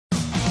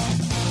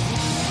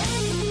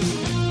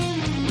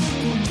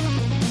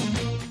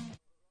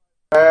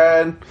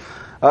And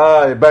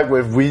back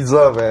with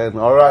Weezer, man.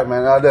 Alright,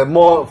 man. There are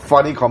more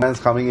funny comments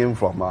coming in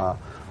from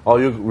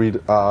all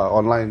you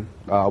online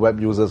web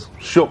users.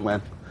 Shook,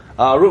 man.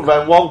 Ruth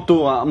Van Wong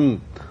too. Ha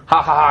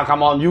ha ha,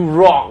 come on, you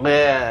rock,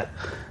 man.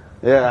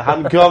 Yeah,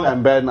 Han Kyung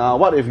and Ben.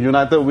 What if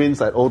United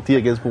wins at OT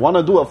against? Want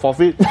to do a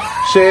forfeit?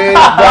 Shame. We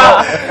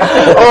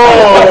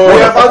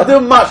have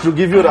until March to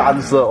give you the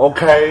answer.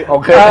 Okay.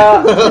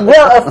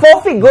 Well, a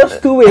forfeit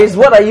goes two ways.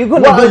 What are you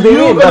going to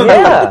do?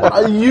 What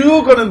are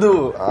you gonna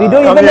do? We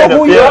don't even know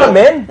who you are,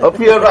 man.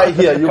 Appear right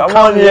here. You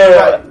come here,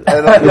 right?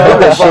 And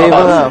the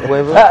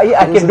shaver.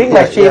 I can bring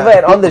my shaver,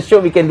 and on the show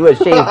we can do a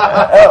shave.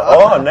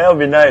 That would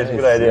be nice.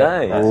 Good idea.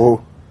 Nice.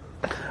 Oh.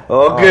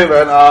 Okay,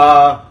 man.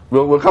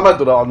 We'll come back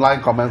to the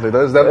online comments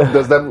later.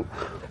 There's them,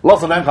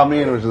 lots of them coming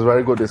in, which is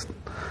very good. Is this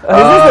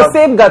the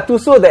same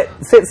Gattuso that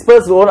said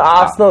Spurs will own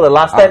Arsenal the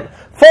last time?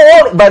 For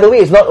all, by the way,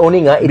 it's not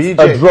owning. It's BJ,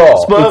 a draw.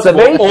 Spurs it's a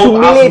very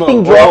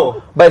humiliating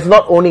draw, but it's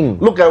not owning.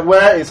 Look at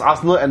where is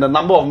Arsenal and the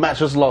number of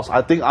matches lost.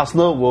 I think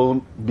Arsenal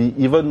will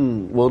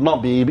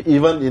not be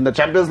even in the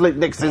Champions League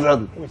next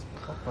season.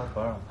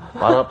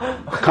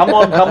 Come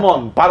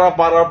on.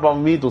 Para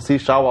from me to see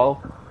Shawal.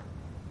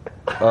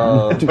 Come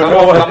on. Come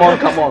on.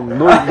 Come on.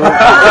 We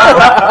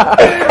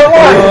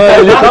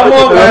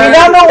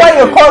now know why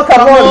you call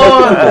come on.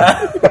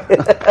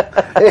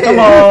 Come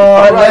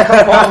on,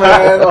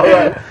 man. All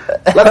right.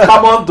 Let's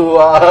come on to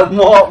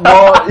more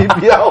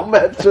EPL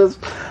matches.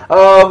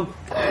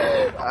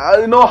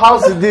 You know how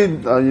City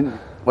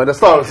when the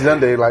start of the season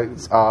they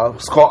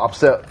score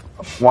upset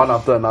one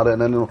after another,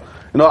 and then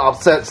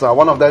upsets.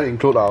 One of them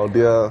include our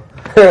dear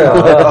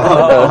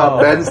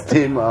Ben's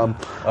team.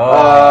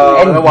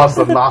 That was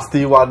a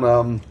nasty one.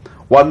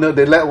 1-0.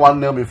 They led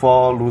 1-0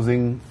 before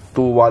losing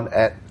 2-1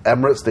 at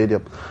Emirates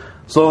Stadium.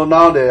 So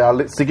now they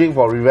are seeking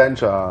for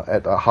revenge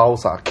at a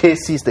house,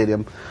 KC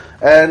Stadium,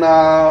 and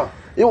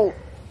although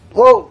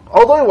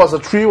it was a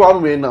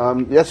 3-1 win,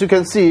 as you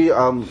can see,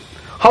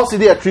 Hull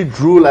City actually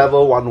drew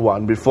level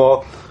 1-1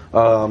 before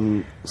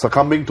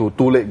succumbing to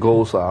two late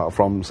goals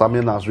from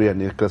Samir Nasri and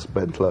Nicholas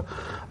Bentler.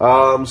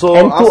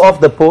 Two off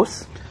the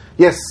post.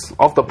 Yes,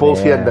 off the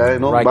post here and there,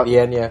 right but the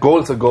end, yeah. Goal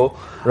is a goal.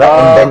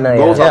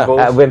 Goals are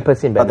goals.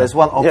 But there's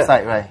one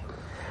offside, right?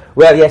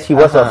 Well, yes, he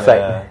was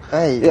offside.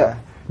 Yeah.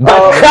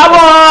 But come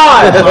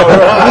on! We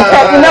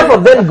had enough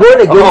of them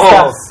going against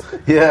us.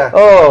 Yeah.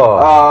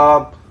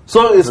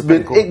 So it's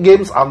been 8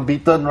 games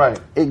unbeaten, right?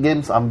 8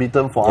 games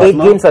unbeaten for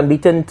Arsenal. 8 games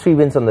unbeaten, 3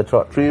 wins on the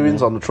trot. 3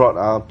 wins on the trot.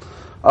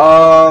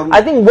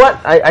 I think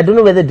what I don't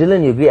know whether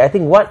Dylan you agree. I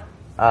think what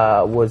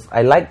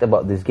I liked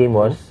about this game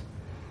was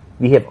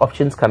we have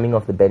options coming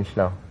off the bench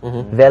now.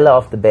 Vela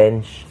off the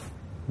bench,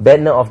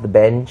 Bednar off the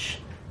bench.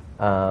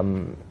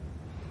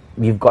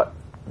 We've got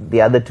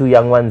the other 2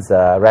 young ones,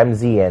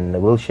 Ramsey and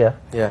Wilshere.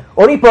 Yeah.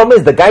 Only problem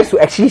is the guys who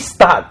actually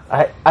start.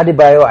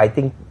 Adebayo, I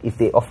think if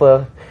they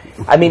offer,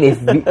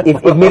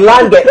 if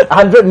Milan get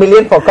 100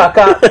 million for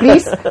Kaka,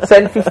 please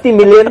send 50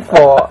 million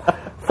for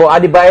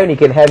Adebayo and you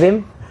can have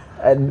him.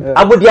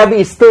 Abu Dhabi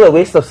is still a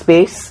waste of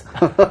space,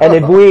 and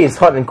Eboué is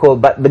hot and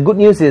cold. But the good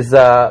news is,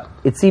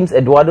 it seems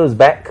Eduardo is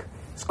back.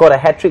 Scored a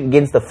hat-trick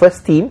against the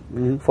first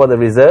team for the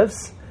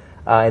reserves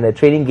in a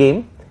training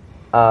game.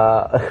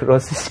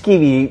 Rosicky,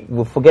 we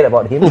will forget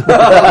about him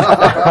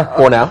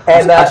for now.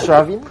 And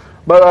Ashravin?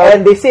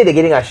 And they say they're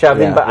getting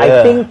Ashravin, but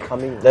I think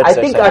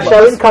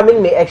Ashravin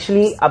coming may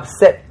actually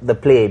upset the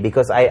play,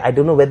 because I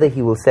don't know whether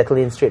he will settle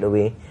in straight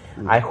away.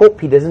 I hope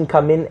he doesn't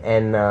come in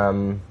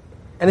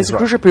and it's a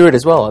crucial period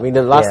as well. I mean,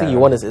 the last thing you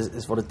want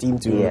is for the team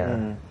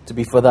to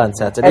be further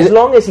unsettled. As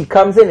long as he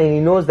comes in and he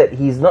knows that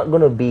he's not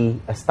going to be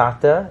a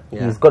starter,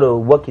 he's got to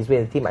work his way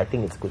in the team. I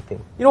think it's a good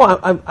thing. You know,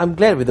 I'm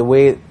glad with the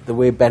way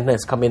Bentner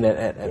has come in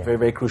at very,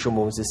 very crucial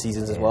moments this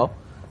season as well.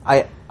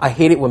 I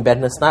hate it when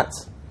Bentner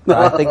starts.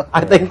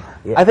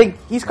 I think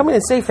he's coming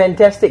in safe.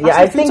 Fantastic. Yeah,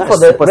 I think for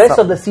the rest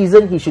of the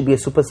season he should be a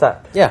super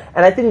sub. Yeah,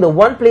 and I think the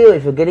one player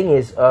if you're getting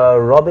is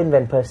Robin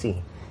van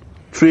Persie.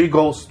 3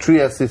 goals,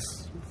 3 assists.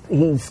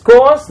 He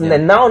scores, and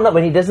then now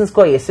when he doesn't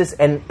score, he assists.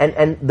 And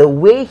the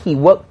way he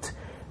worked,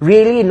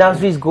 really,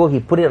 Nasri's goal, he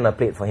put it on a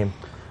plate for him.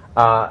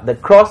 The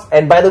cross,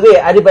 and by the way,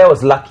 Adebayo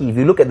was lucky. If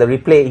you look at the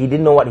replay, he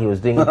didn't know what he was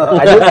doing.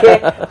 I don't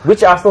care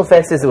which Arsenal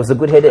fan says it was a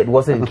good header. It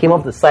wasn't. It came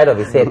off the side of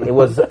his head. It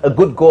was a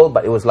good goal,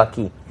 but it was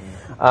lucky.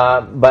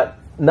 But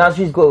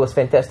Nasri's goal was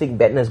fantastic.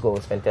 Bednar's goal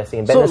was fantastic.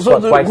 And so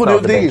who do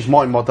you think is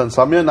more important,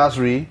 Samir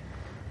Nasri,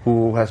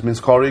 who has been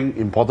scoring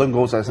important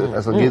goals as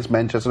against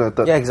Manchester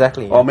United? Yeah,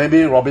 exactly. Or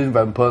maybe Robin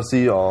van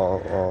Persie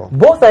or...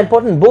 Both are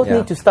important. Both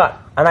need to start.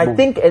 And I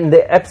think in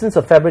the absence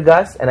of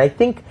Fabregas, and I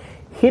think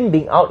him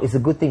being out is a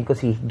good thing because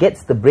he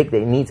gets the break that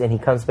he needs and he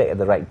comes back at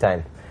the right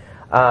time.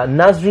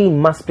 Nasri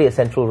must play a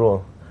central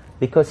role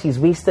because he's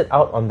wasted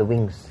out on the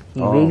wings.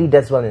 He really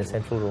does well in a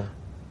central role.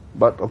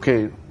 But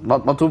okay,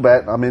 not too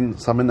bad. I mean,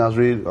 Samir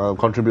Nasri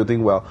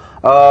contributing well.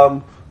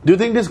 Do you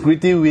think these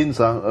gritty wins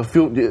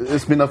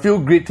it's been a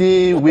few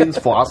gritty wins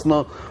for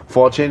Arsenal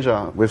for a change,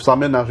 with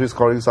Samir Nasri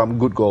scoring some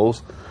good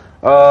goals.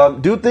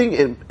 Do you think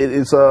it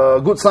is a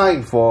good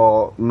sign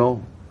for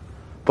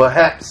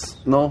perhaps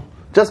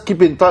just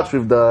keep in touch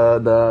with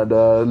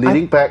the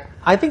leading pack.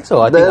 I think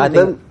so. I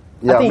think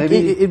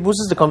it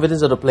boosts the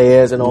confidence of the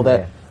players and all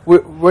that.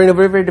 We're in a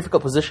very, very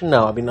difficult position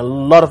now. I mean, a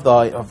lot of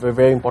the very,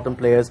 very important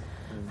players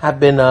have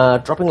been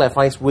dropping like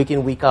flies week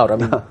in, week out. I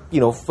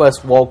mean,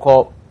 first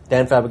Walcott,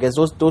 Dan Fabregas.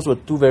 Those were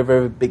two very,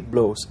 very big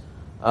blows.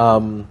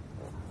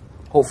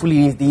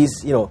 Hopefully,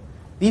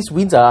 these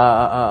wins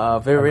are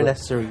very, very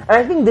necessary. And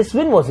I think this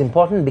win was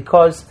important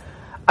because,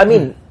 I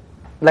mean,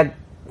 like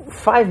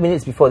 5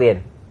 minutes before the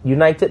end,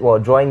 United were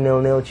drawing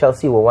 0-0,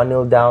 Chelsea were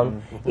 1-0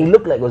 down. It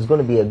looked like it was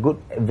going to be a good.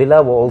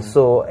 Villa were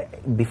also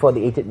before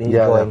the 80th minute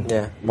going.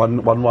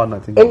 1-1, I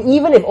think. And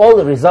even if all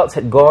the results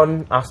had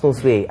gone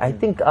Arsenal's way, I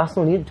think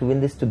Arsenal needed to win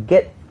this to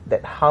get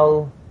that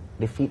Hull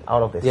defeat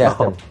out of their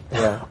system.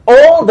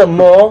 All the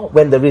more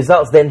when the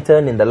results then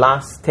turned in the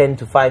last 10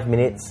 to 5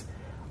 minutes.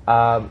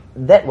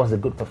 That was a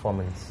good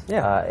performance.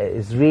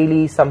 It's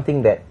really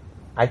something that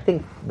I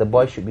think the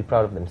boys should be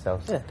proud of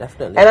themselves. Yeah,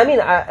 definitely. And I mean,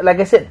 like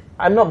I said,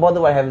 I'm not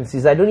bothered what happens this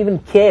season. I don't even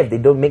care if they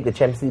don't make the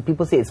Champions League.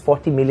 People say it's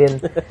 40 million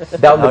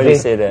down the drain. You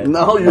say that.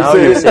 Now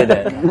you say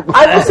that.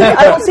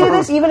 I will say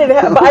this even if it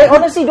happens, but I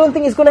honestly don't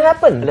think it's going to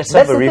happen. Let's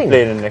have a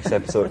replay in the next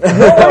episode. No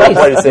worries.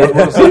 What you say?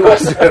 Because even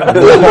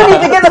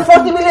if they get the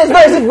 40 million, it's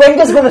not as if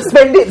Wenger's going to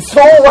spend it.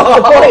 So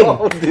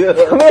what's the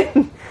point? I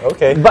mean,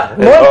 okay. But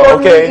more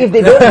importantly, if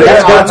they don't,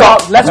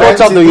 Let's go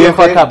talk the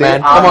UEFA Cup,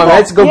 man. Come on,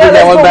 let's go bring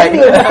that one back.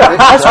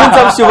 Let's win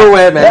some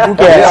silverware, man. Who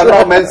cares? Yeah,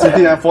 now Man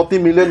City and 40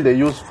 million they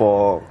use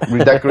for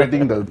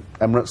redecorating the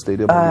Emirates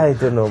Stadium. I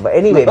don't know, but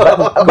anyway,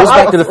 Goes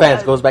back to the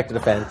fans.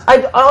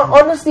 I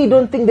honestly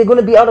don't think they're going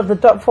to be out of the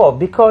top four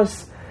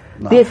because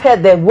they've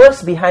had their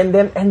worst behind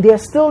them and they're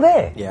still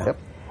there. Yeah. Yep.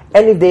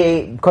 And if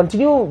they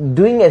continue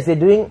doing as they're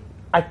doing,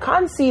 I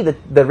can't see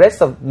the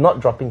rest of not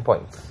dropping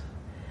points.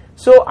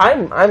 So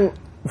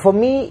for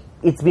me,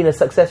 it's been a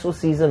successful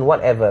season,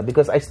 whatever,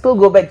 because I still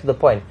go back to the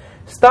point.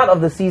 Start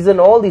of the season,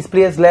 all these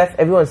players left,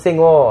 everyone's saying,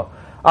 oh,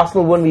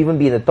 Arsenal won't even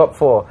be in the top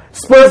four.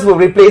 Spurs will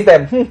replace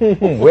them.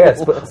 Where are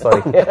Spurs?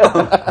 Sorry.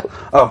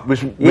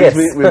 Which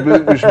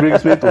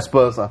brings me to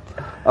Spurs.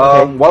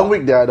 1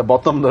 week they're at the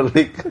bottom of the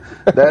league.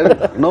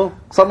 Then,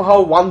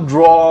 somehow one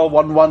draw,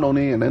 1-1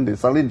 only, and then they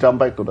suddenly jump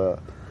back to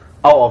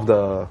out of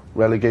the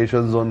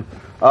relegation zone.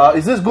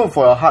 Is this good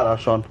for your heart,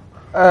 Sean?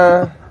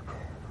 I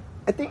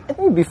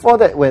think before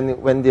that,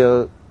 when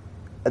they're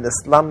at the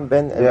slum,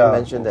 Ben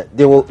mentioned that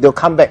they'll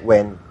come back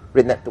when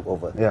Redknapp took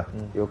over. Yeah,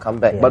 they'll come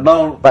back. But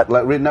now, like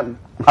Redknapp,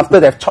 after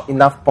they've chopped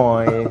enough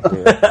points,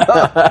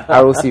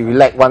 ROC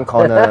relax one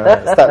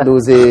corner, start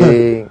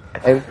losing,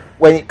 and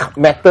when it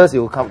matters, it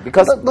will come.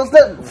 Because does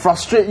that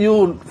frustrate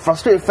you?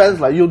 Frustrate fans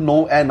like you?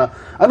 No end.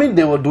 I mean,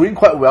 they were doing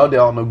quite well. They're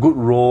on a good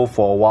roll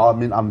for a while. I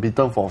mean,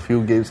 unbeaten for a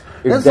few games.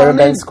 If Darren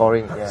Ben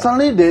scoring,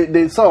 suddenly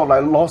they sort of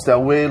like lost their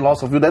way,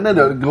 lost a few. Then they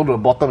go to the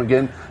bottom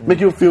again, make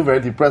you feel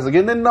very depressed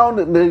again. Then now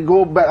they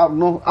go back up,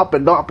 up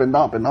and down, up and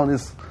down, up and down.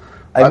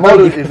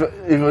 If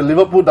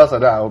Liverpool does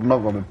like that, I'm not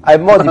going to.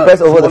 I'm more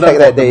depressed over the fact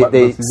that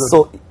they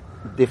sold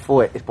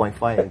Defoe at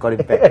 8.5 and got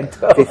him back at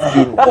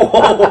 15.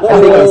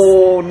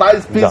 Oh,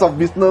 nice piece of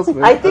business,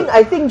 man.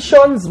 I think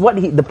Sean's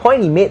the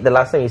point he made the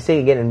last time, you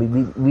say again,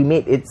 and we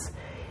made it's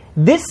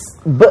this.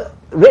 But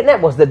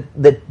Redknapp was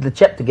the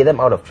chap to get them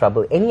out of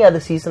trouble. Any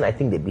other season, I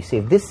think they'd be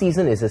safe. This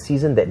season is a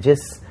season that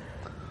just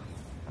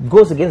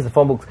goes against the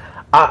form books.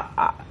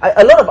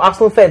 A lot of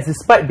Arsenal fans,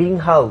 despite being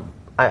Hull,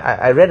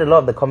 I read a lot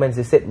of the comments.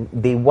 They said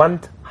they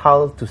want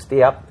Hull to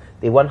stay up.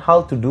 They want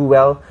Hull to do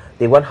well.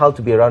 They want Hull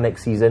to be around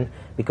next season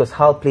because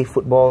Hull play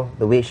football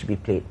the way it should be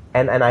played.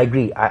 And I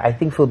agree. I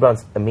think Phil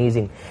Brown's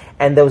amazing.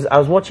 And I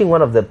was watching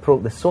one of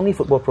there's so many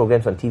football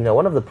programs on TV now.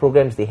 One of the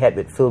programs they had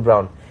with Phil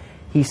Brown,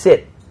 he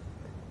said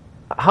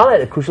Hull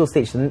at a crucial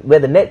stage where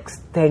the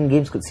next 10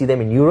 games could see them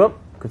in Europe,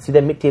 could see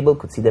them mid-table,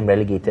 could see them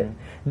relegated.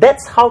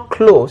 That's how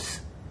close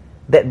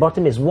that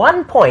bottom is.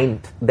 1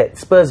 point that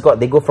Spurs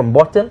got, they go from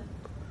bottom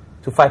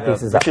to 5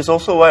 places up. Which is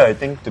also why I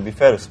think, to be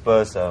fair to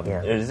Spurs,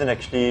 it isn't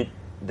actually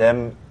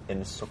them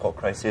in so-called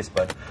crisis,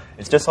 but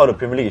it's just how the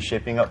Premier League is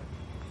shaping up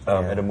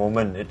at the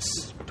moment.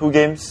 It's 2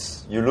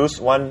 games, you lose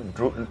 1,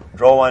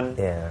 draw 1,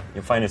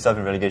 you find yourself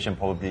in relegation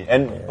probably.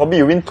 And probably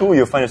you win 2,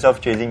 you find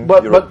yourself chasing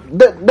Europe.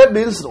 But that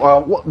means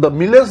the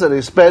millions that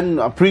they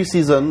spend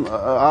pre-season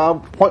are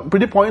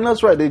pretty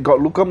pointless, right? They got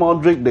Luka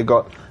Modric, they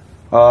got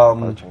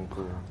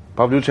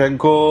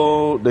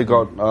Pavlyuchenko, they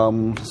got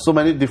so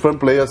many different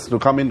players to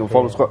come in to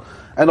form the squad.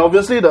 And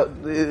obviously, it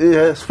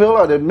has failed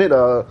out. They made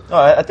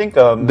I think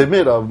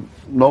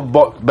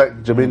bought back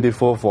Jermaine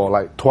Defoe for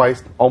like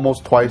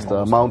almost twice the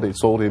amount they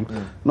sold him.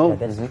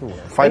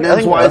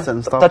 Finance-wise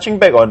and stuff. Touching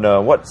back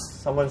on what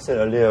someone said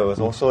earlier was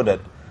also that,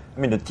 I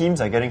mean, the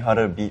teams are getting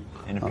harder to beat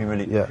in the Premier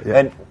League.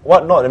 And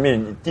what not? I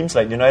mean, teams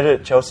like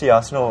United, Chelsea,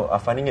 Arsenal are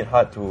finding it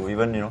hard to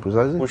even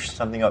push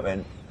something up.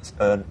 And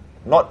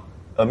not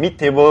a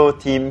mid-table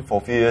team for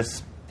a few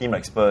years, team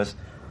like Spurs,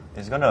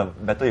 is going to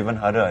battle even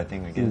harder, I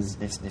think, against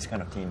these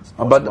kind of teams.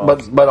 But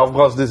of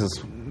course, this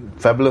is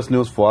fabulous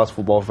news for us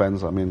football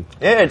fans. I mean,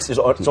 yeah, it's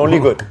only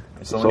good.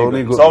 It's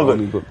only good. It's all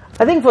good.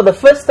 I think for the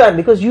first time,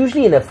 because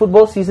usually in a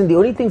football season, the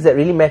only things that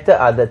really matter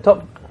are the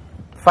top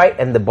fight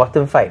and the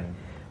bottom fight.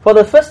 For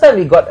the first time,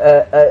 we got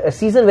a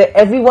season where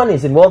everyone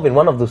is involved in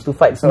one of those two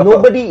fights.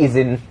 Nobody is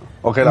in.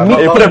 Okay,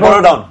 put the ball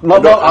down.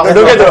 Don't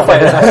get to the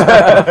fight.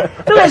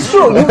 No, that's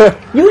true.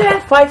 You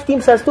have 5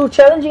 teams that are still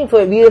challenging for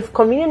it. We have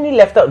conveniently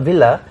left out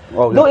Villa.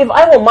 Though if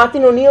I were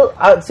Martin O'Neill,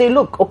 I'd say,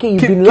 look, okay,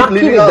 you've been lucky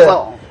with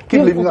the.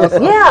 Keep leaving us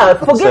out. Yeah,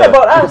 forget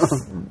about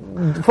us.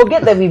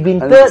 Forget that we've been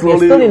third. We're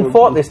still in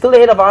fourth. We're still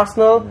ahead of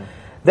Arsenal.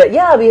 That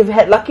we have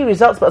had lucky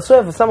results, but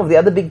so have some of the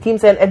other big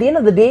teams. And at the end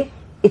of the day,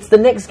 it's the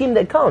next game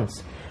that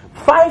counts.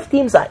 5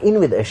 teams are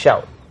in with a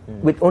shout,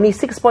 with only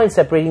 6 points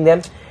separating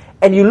them.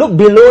 And you look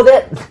below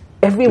that,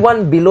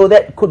 everyone below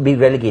that could be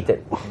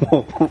relegated.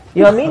 You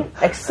know what I mean?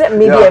 Except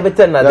maybe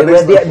Everton.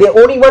 They're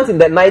only ones in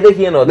that neither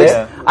here nor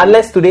there,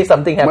 unless today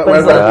something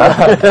happens.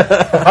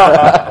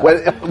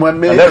 When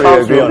May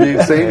comes, we'll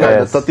be saying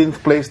that the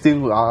 13th place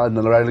team are in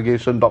the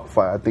relegation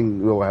dogfight. I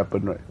think it will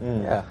happen, right?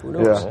 Yeah, who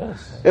knows? Yeah.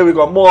 Hey, we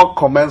got more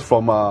comments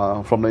from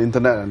the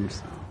internet, and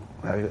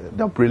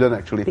they're brilliant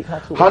actually.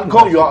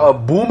 Hancock, you are a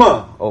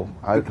boomer. Oh,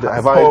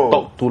 have I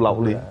talked too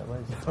loudly?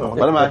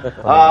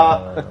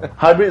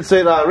 Hybrid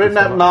said, red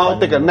nap now,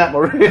 take a nap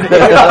already.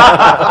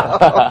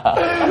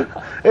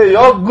 Hey,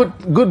 y'all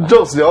good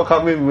jokes y'all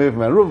coming with,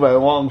 man. Ruben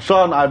Wong,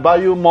 Sean, I buy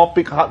you more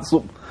pig heart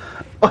soup.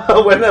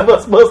 Whenever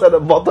Spurs at the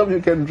bottom,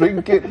 you can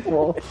drink it.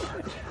 What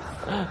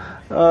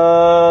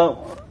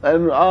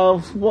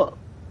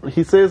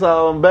he says,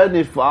 Ben,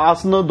 if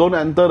Arsenal don't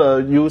enter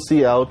the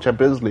UCL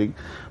Champions League,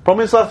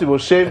 promise us you will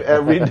shave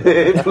every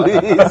day,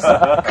 please.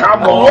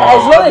 Come on. Yeah,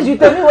 as long as you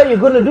tell me what you're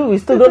going to do, we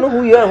still don't know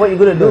who you are and what you're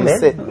going to do, man. He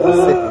said he's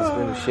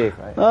going to shave,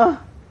 right?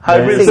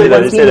 Hybrid Say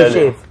said you to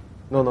shave.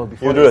 No,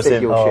 before You do he the said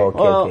same. he'll shave.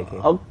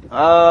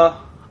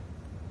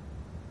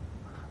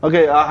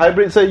 Okay.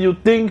 Hybrid said you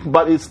think,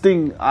 but it's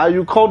thing.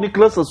 You call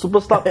Nicholas a super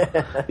sub?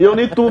 He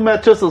only 2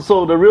 matches or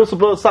so. The real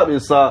super sub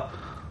is I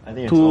think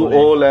it's 2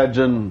 old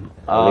legend.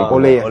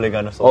 Ole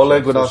Gunnar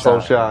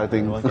Solskjaer, I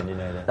think. No one can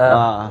deny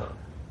that.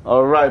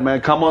 Alright,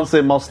 man. Come on,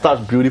 say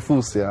mustache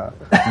beautiful, yeah.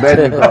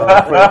 Ben, you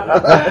got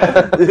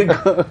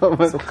a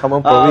friend. So come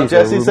on,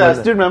 Jesse says,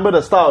 I still remember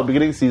the start of the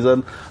beginning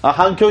season.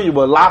 Hankyo, you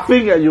were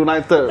laughing at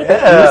United.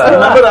 Yeah.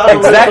 Remember that?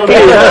 Exactly.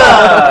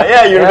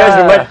 Yeah, you guys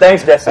remember.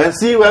 Thanks, Jesse. And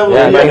see where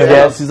we'll be at the end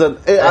of the season.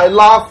 Hey, I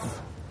laugh.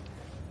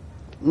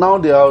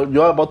 Now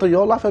you're about to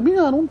laugh at me,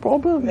 no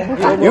problem.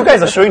 You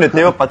guys are showing the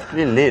table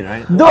particularly late,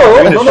 right?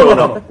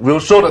 No.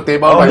 We'll show the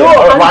table right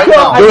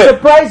now. I'm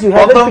surprised you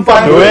haven't Bottom picked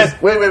up. 5,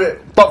 please. Wait.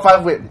 Top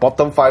 5, wait.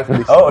 Bottom 5,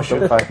 please. Oh,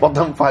 sure.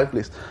 Bottom 5,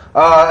 please.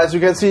 As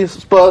you can see,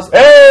 Spurs.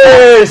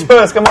 Hey,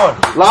 Spurs, come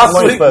on.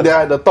 Last week, they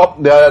are at the top.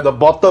 They are at the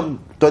bottom,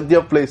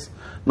 20th place.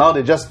 Now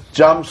they just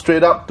jumped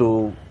straight up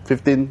to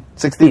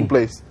 16th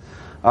place.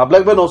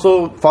 Blackburn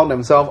also found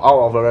themselves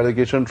out of the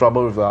relegation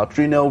trouble with a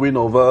 3-0 win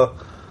over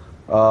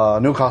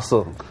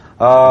Newcastle.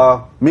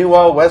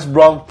 Meanwhile, West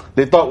Brom,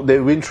 they thought they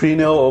win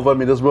 3-0 over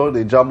Middlesbrough,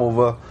 they jump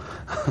over.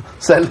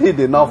 Sadly,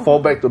 they now fall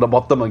back to the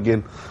bottom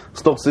again.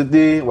 Stoke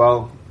City,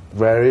 well,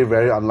 very,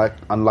 very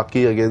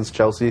unlucky against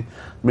Chelsea.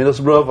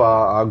 Middlesbrough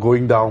are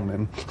going down,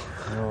 man.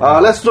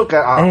 Let's look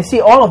at... and you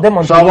see all of them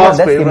on 21, that's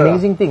favorite, the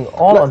amazing thing.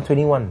 All on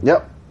 21.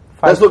 Yep.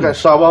 Let's look at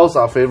Shawal's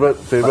favorite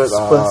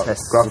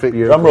graphic.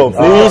 Drum roll,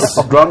 please.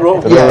 Drum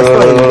roll. Top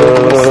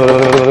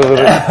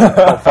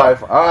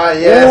 5.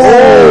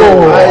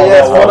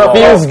 Yes. For the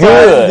feels first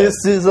good time this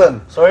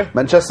season. Sorry?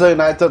 Manchester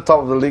United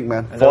top of the league,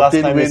 man. And the last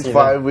 14 time wins, this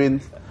 5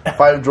 wins,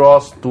 5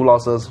 draws, 2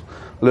 losses.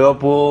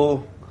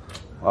 Liverpool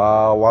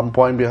 1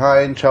 point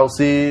behind.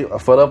 Chelsea a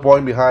further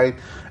point behind.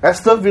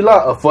 Aston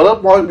Villa a further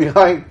point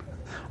behind.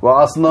 While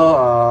Arsenal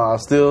are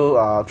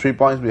still 3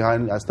 points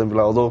behind Aston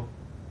Villa, although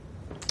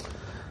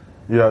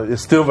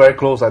it's still very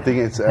close. I think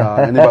it's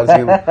anybody's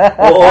game.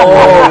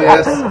 Oh,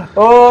 yes.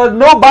 Oh,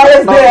 no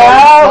bias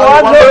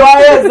there. No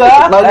bias.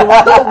 Now you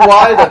wonder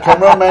why the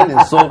cameraman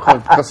is so,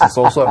 because he's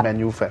also a Man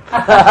U fan.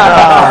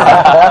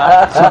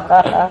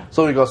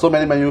 So we got so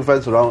many Man U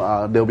fans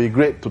around. They'll be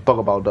great to talk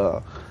about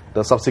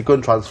the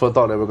subsequent transfer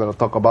talk that we're going to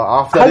talk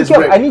about after this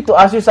break. I need to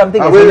ask you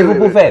something as a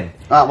Liverpool fan.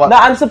 Now,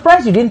 I'm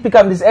surprised you didn't pick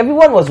up this.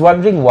 Everyone was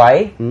wondering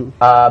why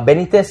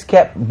Benitez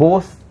kept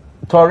both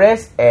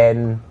Torres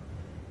and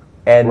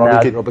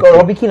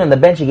Robbie Keane on the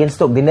bench against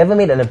Stoke. They never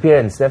made an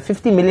appearance. They're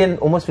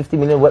almost 50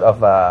 million worth of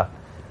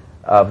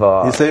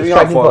he's saving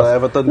up for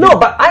Everton. No,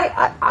 but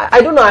I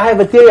don't know. I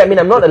have a theory. I mean,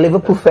 I'm not a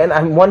Liverpool fan.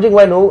 I'm wondering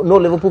why no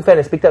Liverpool fan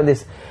has picked up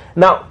this.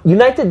 Now,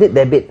 United did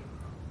their bit,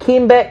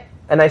 came back,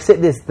 and I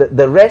said this: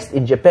 the rest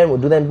in Japan will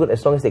do them good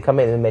as long as they come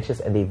in the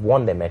matches, and they've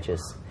won their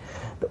matches.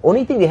 The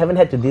only thing they haven't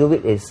had to deal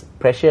with is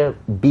pressure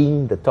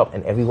being the top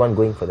and everyone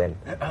going for them.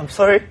 I'm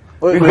sorry.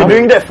 We've been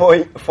doing that for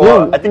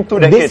I think 2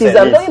 decades. This season,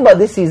 I'm talking about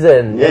this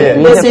season.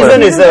 This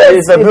season is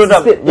a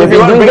build-up. If you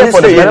want to bring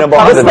history in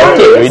about the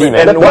decade,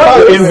 and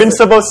one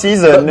invincible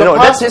season,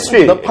 that's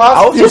history. The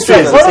past history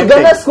is the same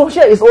thing. Ghana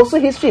Scotia is also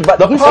history, but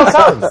history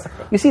counts.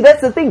 You see,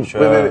 that's the thing.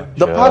 Wait.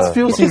 The past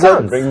few History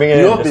seasons, counts.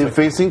 you have been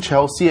facing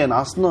Chelsea and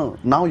Arsenal.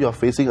 Now you're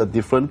facing a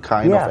different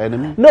kind of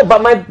enemy. No,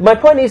 but my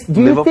point is,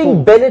 do you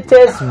think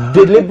Benitez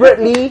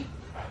deliberately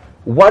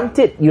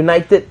wanted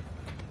United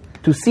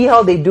to see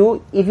how they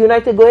do? If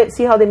United go ahead,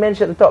 see how they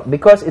manage at the top,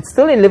 because it's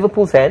still in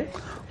Liverpool's hand,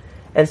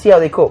 and see how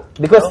they cope.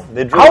 Because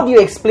how do you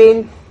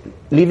explain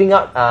leaving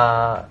out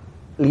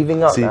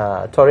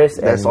Torres?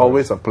 There's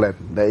always a plan.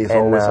 There is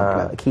always a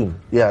plan. Keane.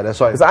 Yeah, that's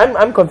why. Because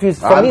I'm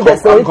confused. For me,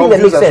 that's the only thing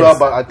that makes sense. Well,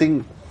 but I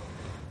think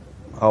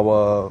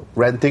our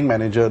renting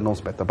manager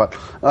knows better. But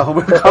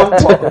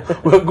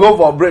we'll go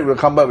for a break. We'll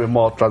come back with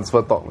more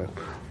transfer talk. Man.